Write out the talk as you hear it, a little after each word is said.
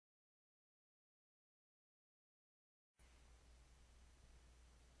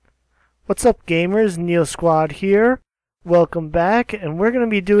What's up, gamers? Neosquad here. Welcome back, and we're going to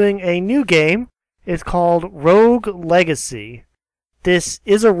be doing a new game. It's called Rogue Legacy. This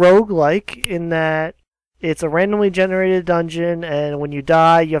is a roguelike in that it's a randomly generated dungeon, and when you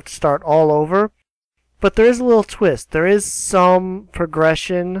die, you have to start all over. But there is a little twist. There is some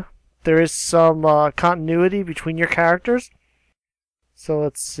progression. There is some continuity between your characters. So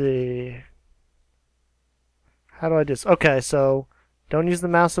let's see. How do I do this? Okay, so don't use the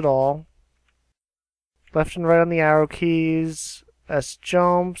mouse at all. Left and right on the arrow keys. S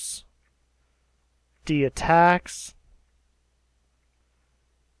jumps. D attacks.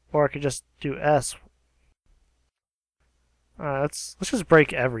 Or I could just do S. Alright, let's just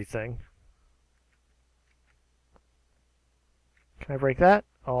break everything. Can I break that?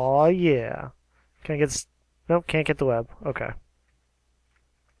 Oh yeah. Can I get this? Nope, can't get the web. Okay.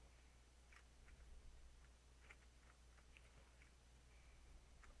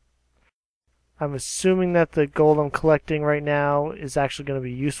 I'm assuming that the gold I'm collecting right now is actually going to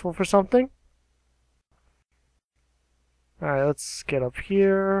be useful for something. Alright, let's get up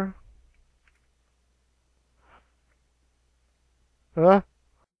here. Ooh,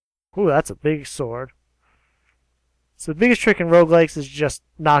 that's a big sword. So the biggest trick in roguelikes is just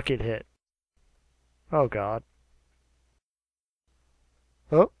not get hit. Oh god.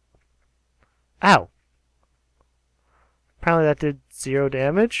 Oh. Ow. Apparently that did 0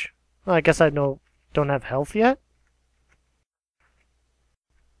 damage. Well, I guess I don't have health yet.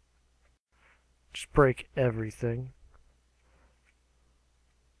 Just break everything.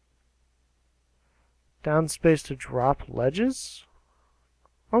 Down space to drop ledges?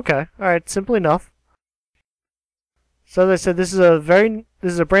 Okay, alright, simple enough. So as I said, this is a brand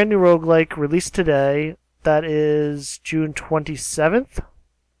new roguelike released today. That is June 27th.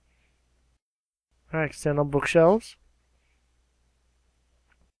 Alright, stand on bookshelves.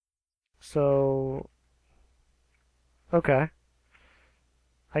 So, okay.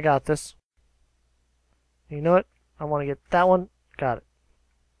 I got this. You know what? I want to get that one. Got it.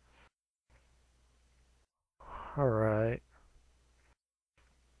 Alright.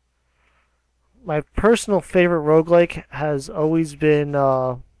 My personal favorite roguelike has always been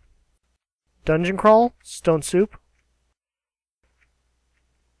Dungeon Crawl, Stone Soup.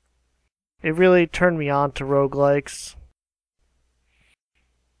 It really turned me on to roguelikes.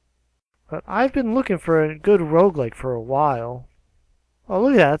 But I've been looking for a good roguelike for a while. Oh,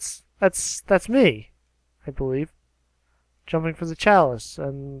 look at that. That's me, I believe. Jumping for the chalice,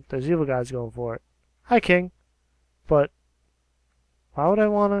 and there's evil guys going for it. Hi, King. But why would I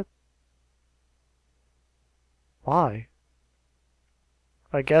want to... Why?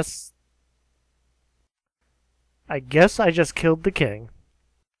 I guess I just killed the king.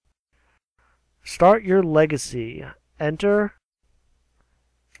 Start your legacy. Enter.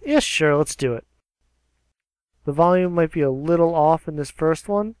 Yes, sure, let's do it. The volume might be a little off in this first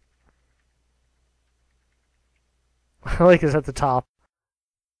one. I like this at the top.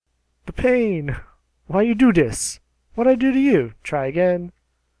 The pain. Why you do this? What'd I do to you? Try again.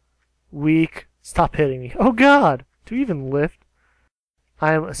 Weak. Stop hitting me. Oh god! Do you even lift?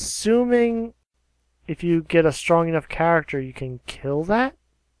 I'm assuming if you get a strong enough character, you can kill that?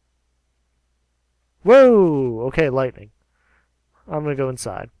 Whoa! Okay, lightning. I'm gonna go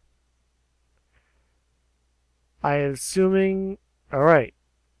inside. I am assuming... Alright.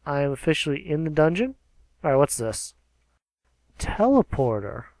 I am officially in the dungeon. Alright, what's this?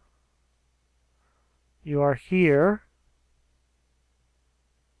 Teleporter. You are here.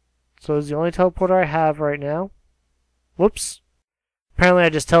 So it's the only teleporter I have right now. Whoops. Apparently I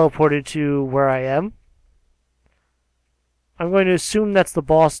just teleported to where I am. I'm going to assume that's the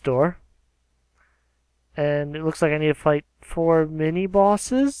boss door. And it looks like I need to fight 4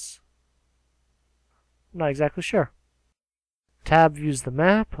 mini-bosses. Not exactly sure. Tab views the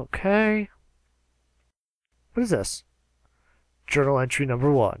map. Okay. What is this? Journal entry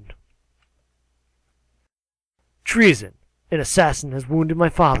number 1. Treason. An assassin has wounded my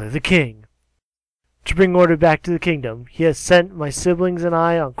father, the king. To bring order back to the kingdom, he has sent my siblings and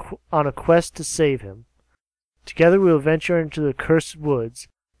I on a quest to save him. Together we will venture into the cursed woods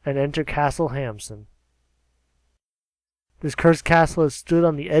and enter Castle Hamson. This cursed castle has stood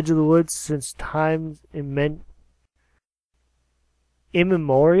on the edge of the woods since times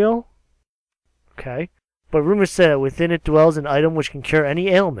immemorial. Okay. But rumors say that within it dwells an item which can cure any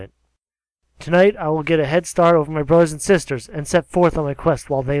ailment. Tonight I will get a head start over my brothers and sisters and set forth on my quest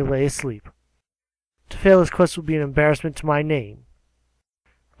while they lay asleep. To fail this quest will be an embarrassment to my name.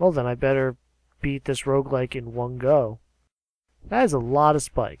 Well then I better beat this roguelike in one go. That is a lot of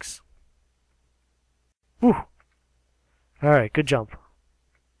spikes. Whew. Alright, good jump.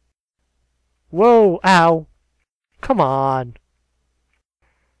 Whoa, ow. Come on.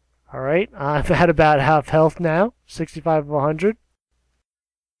 Alright, I'm at about half health now. 65 of 100.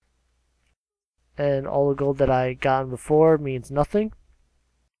 And all the gold that I gotten before means nothing.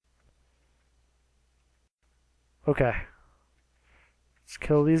 Okay. Let's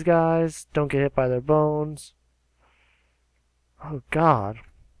kill these guys. Don't get hit by their bones. Oh, God.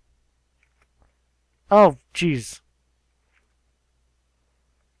 Oh, jeez.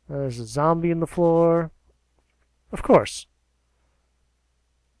 There's a zombie in the floor. Of course.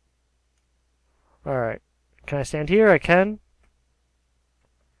 Alright. Can I stand here? I can.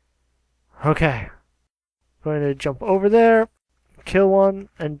 Okay. Going to jump over there, kill one,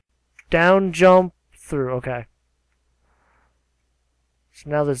 and down jump through. Okay. So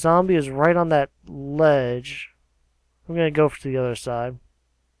now the zombie is right on that ledge. I'm going to go to the other side.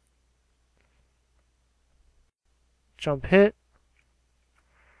 Jump hit.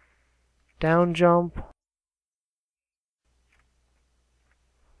 Down jump.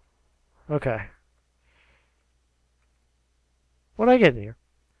 Okay. What did I get in here?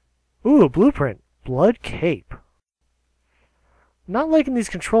 Ooh, a blueprint. Blood cape. Not liking these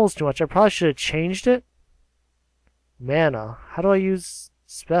controls too much. I probably should have changed it. Mana. How do I use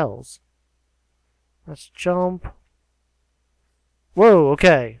spells? Let's jump. Whoa,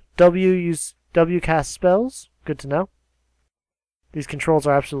 okay. W cast spells. Good to know. These controls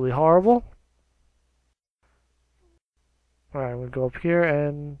are absolutely horrible. Alright, I'm going to go up here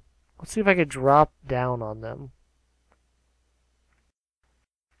and let's see if I can drop down on them.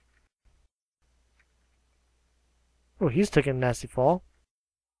 Oh, he's taking a nasty fall.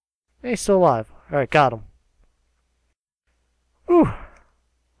 Hey, he's still alive. Alright, got him. Ooh.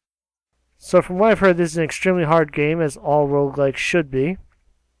 So from what I've heard, this is an extremely hard game, as all roguelikes should be.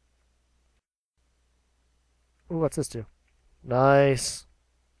 Ooh, what's this do? Nice.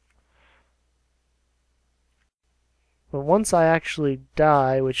 But once I actually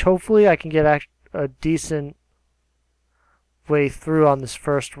die, which hopefully I can get a decent way through on this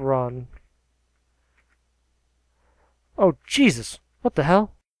first run. Oh, Jesus. What the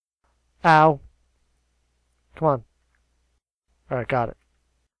hell? Ow. Come on. Alright, got it.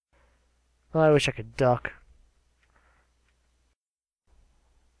 Oh, I wish I could duck.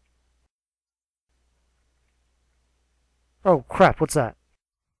 Oh, crap. What's that?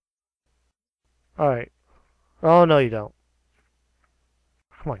 Alright. Oh, no, you don't.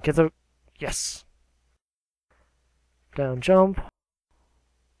 Come on, get the... Yes. Down jump.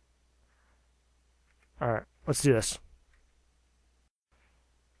 Alright, let's do this.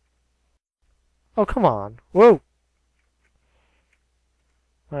 Oh, come on. Whoa!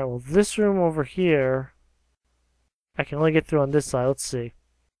 Alright, well, this room over here, I can only get through on this side. Let's see.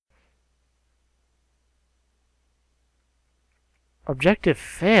 Objective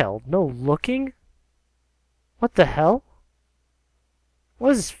failed. No looking? What the hell?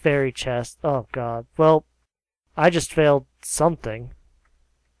 What is this fairy chest? Oh, God. Well, I just failed something.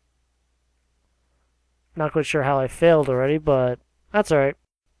 Not quite sure how I failed already, but that's alright.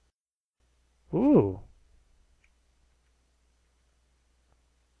 Ooh.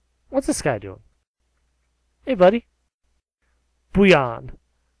 What's this guy doing? Hey, buddy. Booyan.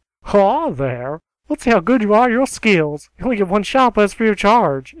 Hi there. Let's see how good you are at your skills. You only get one shot, but it's free of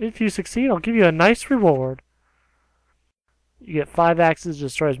charge. If you succeed, I'll give you a nice reward. You get 5 axes to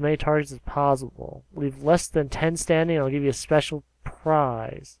destroy as many targets as possible. Leave less than 10 standing, and I'll give you a special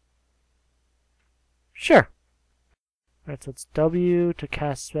prize. Sure. Alright, so it's W to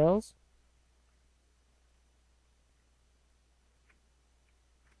cast spells.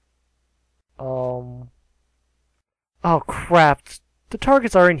 Oh, crap. The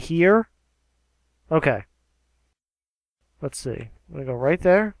targets are in here? Okay. Let's see. I'm going to go right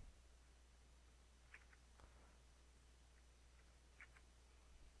there.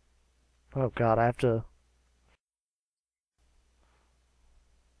 Oh, God, I have to...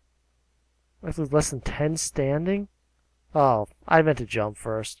 This is less than 10 standing? Oh, I meant to jump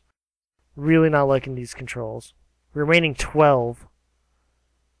first. Really not liking these controls. Remaining 12.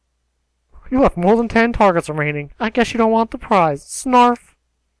 You left more than 10 targets remaining. I guess you don't want the prize. Snarf.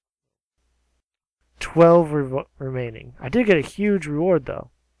 12 remaining. I did get a huge reward, though.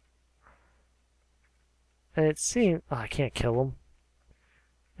 And it seems... Oh, I can't kill him.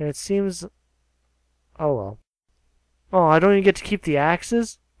 And it seems... Oh, well. Oh, I don't even get to keep the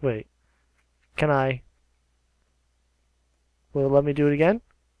axes? Wait. Can I... Will it let me do it again?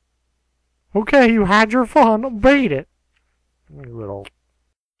 Okay, you had your fun. Bait it. You little...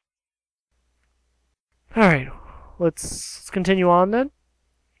 Alright. Let's continue on, then.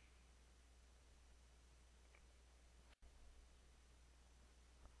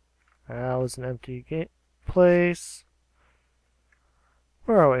 That was an empty place.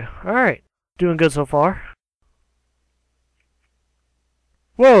 Where are we? Alright. Doing good so far.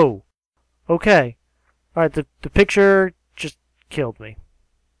 Whoa! Okay. Alright, the picture just killed me.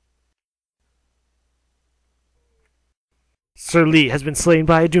 Sir Lee has been slain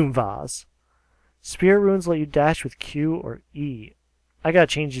by a Doom Vase. Spirit runes let you dash with Q or E. I gotta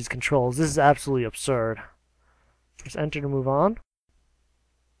change these controls. This is absolutely absurd. Press enter to move on.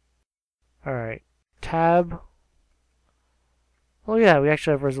 Alright. Tab. Oh yeah, we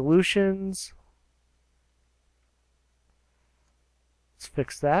actually have resolutions. Let's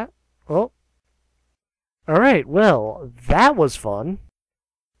fix that. Oh. Alright, well, that was fun.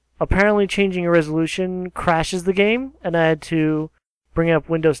 Apparently changing a resolution crashes the game, and I had to bring up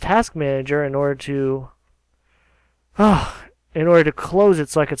Windows Task Manager in order to close it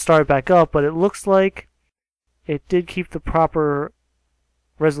so I could start it back up, but it looks like it did keep the proper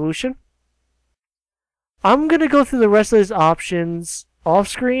resolution. I'm going to go through the rest of these options off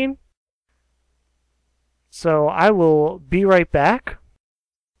screen, so I will be right back.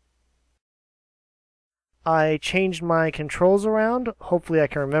 I changed my controls around. Hopefully I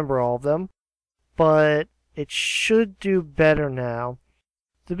can remember all of them. But it should do better now.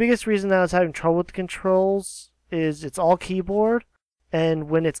 The biggest reason I was having trouble with the controls is it's all keyboard. And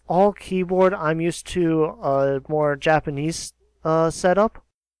when it's all keyboard, I'm used to a more Japanese setup.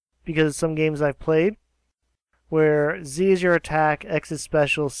 Because of some games I've played. Where Z is your attack, X is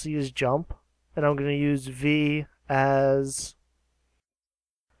special, C is jump. And I'm going to use V as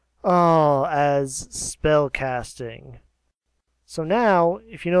spell casting. So now,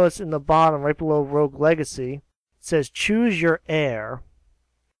 if you notice in the bottom, right below Rogue Legacy, it says choose your heir.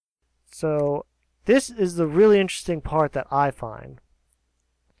 So this is the really interesting part that I find.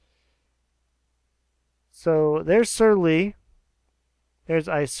 So there's Sir Lee. There's,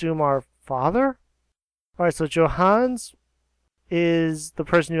 I assume, our father. Alright, so Johannes is the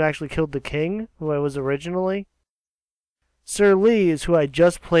person who actually killed the king, who I was originally. Sir Lee is who I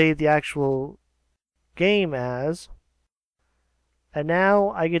just played the actual game as. And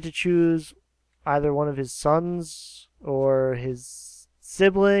now I get to choose either one of his sons or his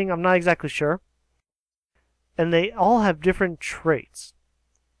sibling. I'm not exactly sure. And they all have different traits.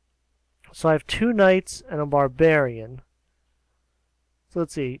 So I have 2 knights and a barbarian. So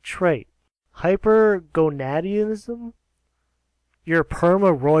let's see. Trait. Hypergonadianism. You're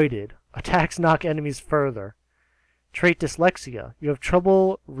perma-roided. Attacks knock enemies further. Trait dyslexia. You have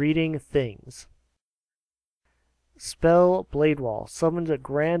trouble reading things. Spell Blade Wall. Summons a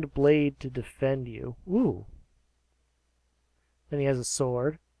grand blade to defend you. Ooh. Then he has a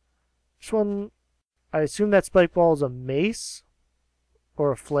sword. This one, I assume that spike ball is a mace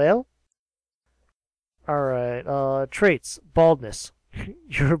or a flail. Alright, traits. Baldness.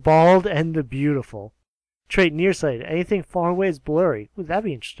 You're bald and the beautiful. Trait nearsighted. Anything far away is blurry. Ooh, that'd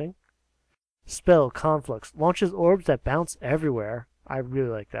be interesting. Spell Conflux. Launches orbs that bounce everywhere. I really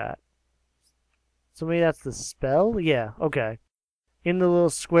like that. So maybe that's the spell? Yeah, okay. In the little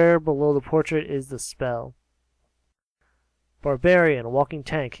square below the portrait is the spell. Barbarian, a walking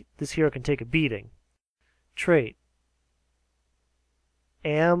tank. This hero can take a beating. Trait.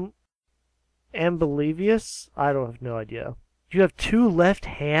 Amblyvious? I don't have no idea. You have 2 left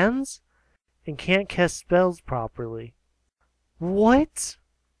hands and can't cast spells properly. What?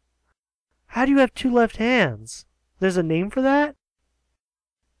 How do you have 2 left hands? There's a name for that?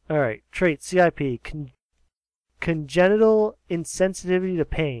 Alright, trait CIP. Congenital insensitivity to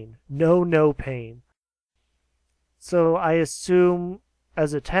pain. No pain. So I assume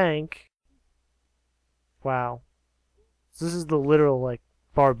as a tank. Wow. So this is the literal, like,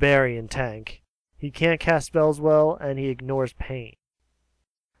 barbarian tank. He can't cast spells well and he ignores pain.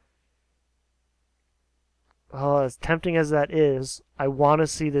 Oh, as tempting as that is, I want to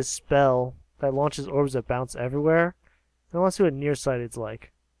see this spell that launches orbs that bounce everywhere. I want to see what nearsighted's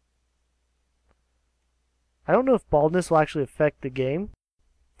like. I don't know if baldness will actually affect the game.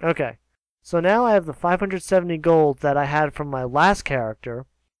 Okay. So now I have the 570 gold that I had from my last character.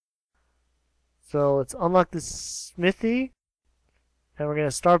 So let's unlock this smithy. And we're going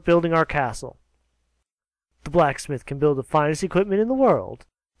to start building our castle. The blacksmith can build the finest equipment in the world,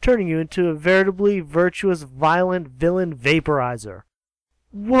 turning you into a veritably virtuous, violent villain vaporizer.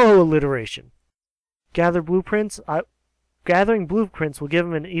 Whoa, alliteration. Gathering blueprints will give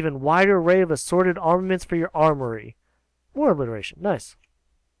him an even wider array of assorted armaments for your armory. More alliteration. Nice.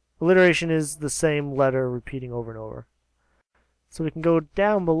 Alliteration is the same letter repeating over and over. So we can go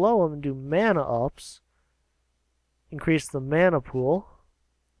down below him and do mana ups. Increase the mana pool.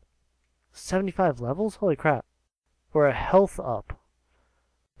 75 levels? Holy crap. Or a health up.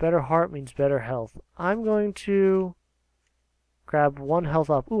 Better heart means better health. I'm going to grab 1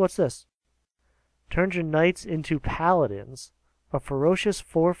 health up. Ooh, what's this? Turns your knights into paladins. A ferocious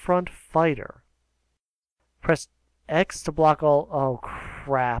forefront fighter. Press X to block all... Oh,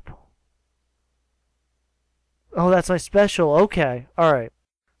 crap. Oh, that's my special. Okay. Alright.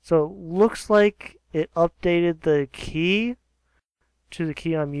 So, it looks like it updated the key to the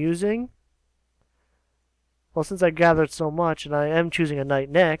key I'm using. Well, since I gathered so much, and I am choosing a knight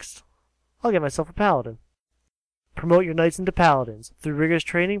next, I'll get myself a paladin. Promote your knights into paladins. Through rigorous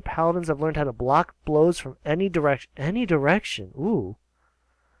training, paladins have learned how to block blows from any direction. Any direction? Ooh.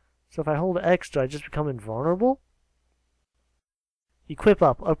 So if I hold X, do I just become invulnerable? Equip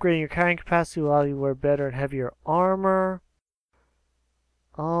up. Upgrading your carrying capacity will allow you to wear better and heavier armor.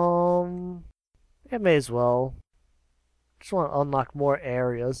 It may as well. Just want to unlock more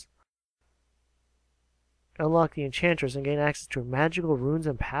areas. Unlock the Enchantress and gain access to magical runes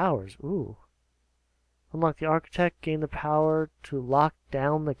and powers. Ooh. Unlock the Architect, gain the power to lock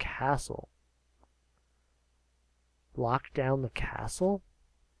down the castle. Lock down the castle?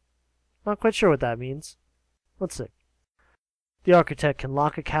 Not quite sure what that means. Let's see. The Architect can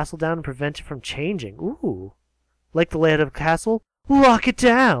lock a castle down and prevent it from changing. Ooh. Like the layout of a castle? Lock it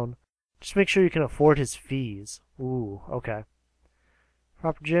down! Just make sure you can afford his fees. Ooh, okay.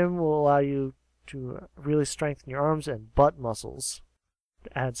 Proper gym will allow you to really strengthen your arms and butt muscles.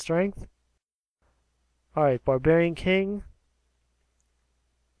 To add strength. Alright, Barbarian King.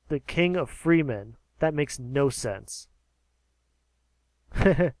 The King of Freemen. That makes no sense.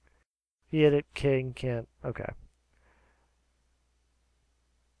 He hit it, King, can't. Okay.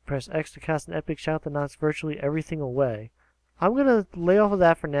 Press X to cast an epic shout that knocks virtually everything away. I'm going to lay off of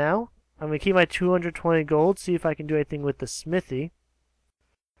that for now. I'm going to keep my 220 gold, see if I can do anything with the smithy.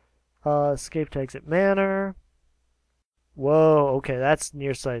 Escape to exit manor. Whoa, okay, that's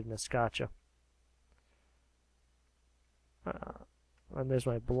nearsightedness, gotcha. And there's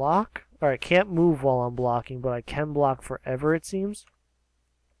my block. Alright, can't move while I'm blocking, but I can block forever, it seems.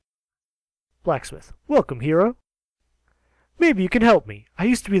 Blacksmith. Welcome, hero. Maybe you can help me. I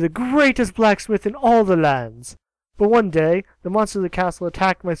used to be the greatest blacksmith in all the lands. But one day, the monster of the castle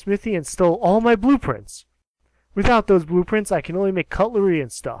attacked my smithy and stole all my blueprints. Without those blueprints, I can only make cutlery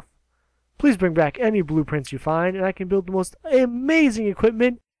and stuff. Please bring back any blueprints you find, and I can build the most amazing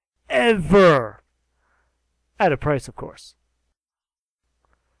equipment ever. At a price, of course.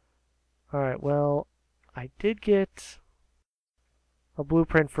 Alright, well, I did get a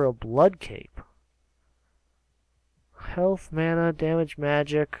blueprint for a blood cape. Health, mana, damage,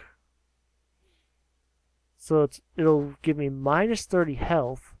 magic. So it'll give me minus 30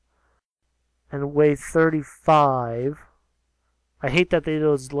 health and weigh 35. I hate that they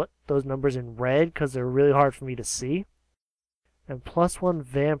do those numbers in red because they're really hard for me to see. And plus 1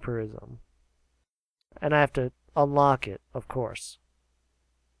 vampirism. And I have to unlock it, of course.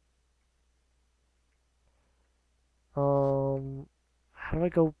 How do I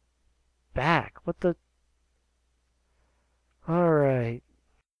go back? What the... Alright.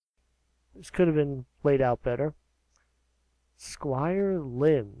 This could have been laid out better. Squire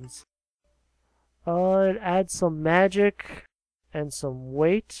limbs. It adds some magic and some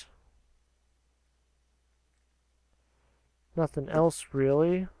weight. Nothing else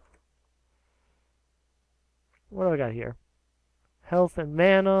really. What do I got here? Health and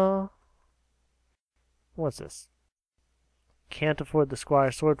mana. What's this? Can't afford the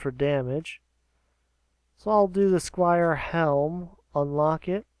Squire sword for damage. So I'll do the Squire helm, unlock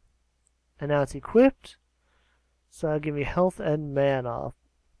it. And now it's equipped. So that'll give me health and mana.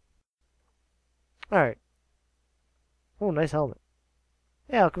 Alright. Oh, nice helmet.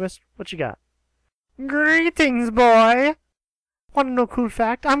 Hey, Alchemist, what you got? Greetings, boy! Want to know a cool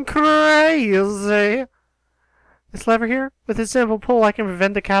fact? I'm crazy! This lever here, with a simple pull, I can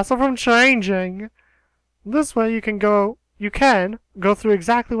prevent the castle from changing. This way you can go through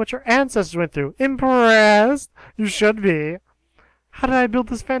exactly what your ancestors went through. Impressed? You should be. How did I build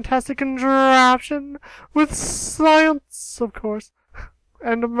this fantastic contraption? With science, of course.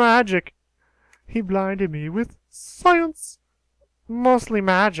 And magic. He blinded me with science. Mostly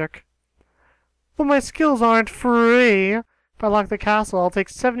magic. But my skills aren't free. If I lock the castle, I'll take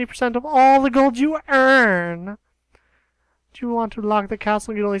 70% of all the gold you earn. Do you want to lock the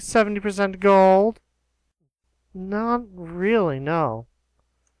castle and get only 70% gold? Not really, no.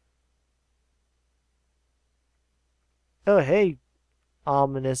 Oh, hey,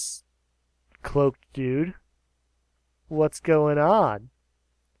 ominous cloaked dude. What's going on?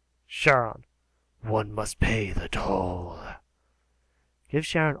 Sharon, one must pay the toll. Give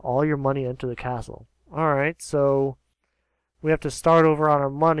Sharon all your money into the castle. Alright, so We have to start over on our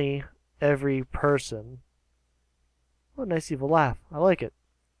money every person. What a nice evil laugh. I like it.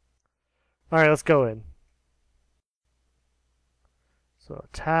 Alright, let's go in. So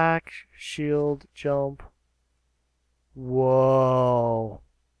attack, shield, jump. Whoa.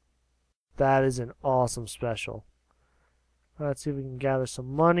 That is an awesome special. Let's see if we can gather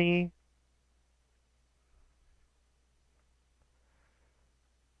some money.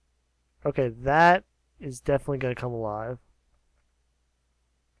 Okay, that is definitely going to come alive.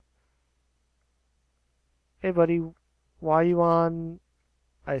 Hey, buddy. Why are you on...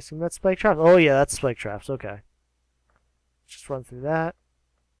 I assume that's spike traps. Oh, yeah, that's spike traps. Okay. Just run through that.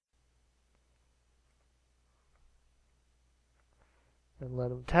 And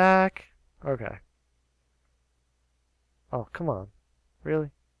let him attack. Okay. Oh, come on. Really?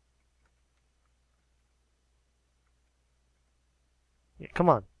 Yeah, come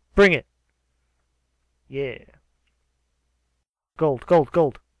on. Bring it. Yeah. Gold, gold,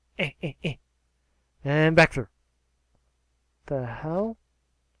 gold. And back through. The hell?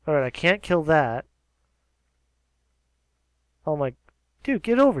 Alright, I can't kill that. Oh my... Dude,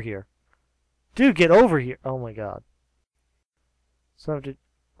 get over here. Dude, get over here. Oh my god. So I have to...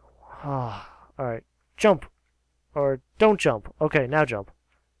 Alright. Jump. Or don't jump. Okay, now jump.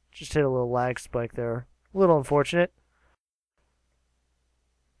 Just hit a little lag spike there. A little unfortunate.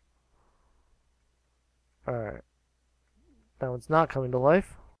 Alright. That one's not coming to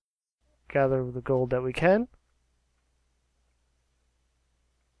life. Gather the gold that we can.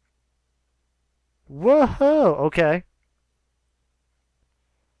 Whoa! Okay.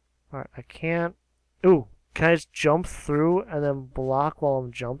 Alright, I can't... Ooh, can I just jump through and then block while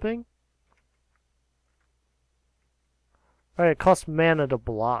I'm jumping? Alright, it costs mana to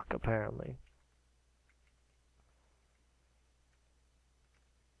block, apparently.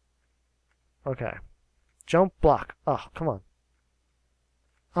 Okay. Jump, block. Oh, come on.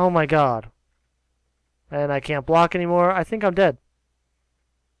 Oh my god. And I can't block anymore. I think I'm dead.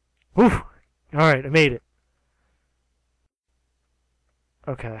 Whew! Alright, I made it.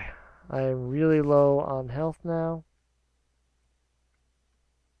 Okay. I am really low on health now.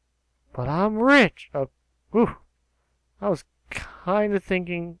 But I'm rich! Oh, whew. I was kind of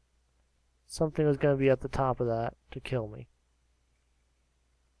thinking something was going to be at the top of that to kill me.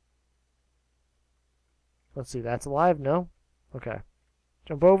 Let's see, that's alive? No? Okay.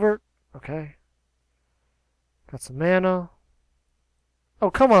 Jump over. Okay. Got some mana. Oh,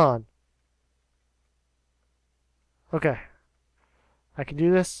 come on! Okay. I can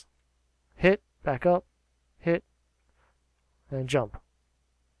do this. Hit, back up, hit, and jump.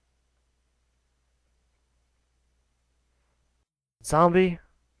 Zombie.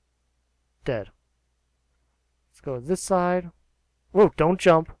 Dead. Let's go to this side. Whoa, don't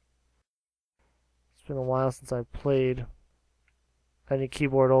jump. It's been a while since I've played any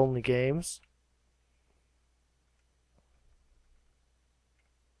keyboard-only games.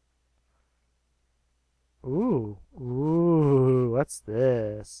 Ooh. Ooh, what's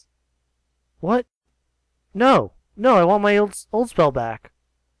this? What? No! No, I want my old spell back.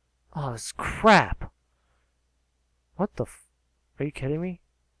 Oh, this crap. What the f... Are you kidding me?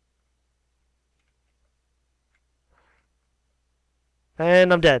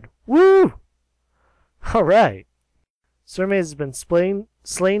 And I'm dead. Woo! Alright. Sir Maze has been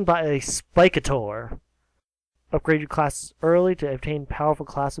slain by a Spikator. Upgrade your classes early to obtain powerful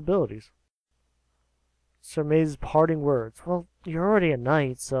class abilities. Sir Maze's parting words. Well, you're already a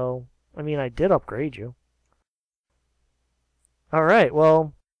knight, so... I mean, I did upgrade you. Alright,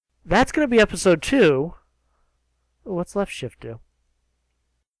 well... That's going to be episode 2. Ooh, what's left shift do?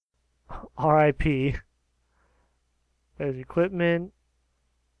 R.I.P. There's equipment.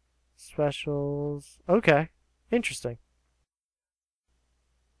 Specials. Okay. Interesting.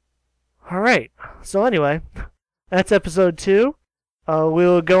 Alright. So anyway, that's episode 2.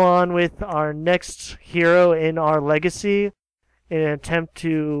 We'll go on with our next hero in our legacy in an attempt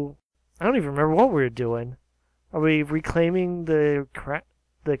to... I don't even remember what we were doing. Are we reclaiming the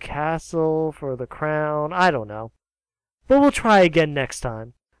castle for the crown? I don't know. But we'll try again next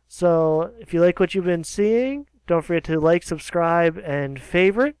time. So, if you like what you've been seeing, don't forget to like, subscribe, and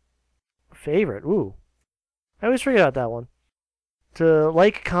favorite. Favorite? Ooh. I always forget about that one. To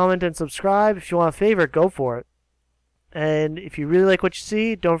like, comment, and subscribe. If you want a favorite, go for it. And if you really like what you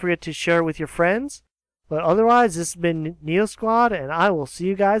see, don't forget to share it with your friends. But otherwise, this has been neosquad, and I will see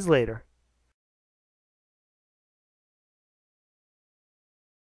you guys later.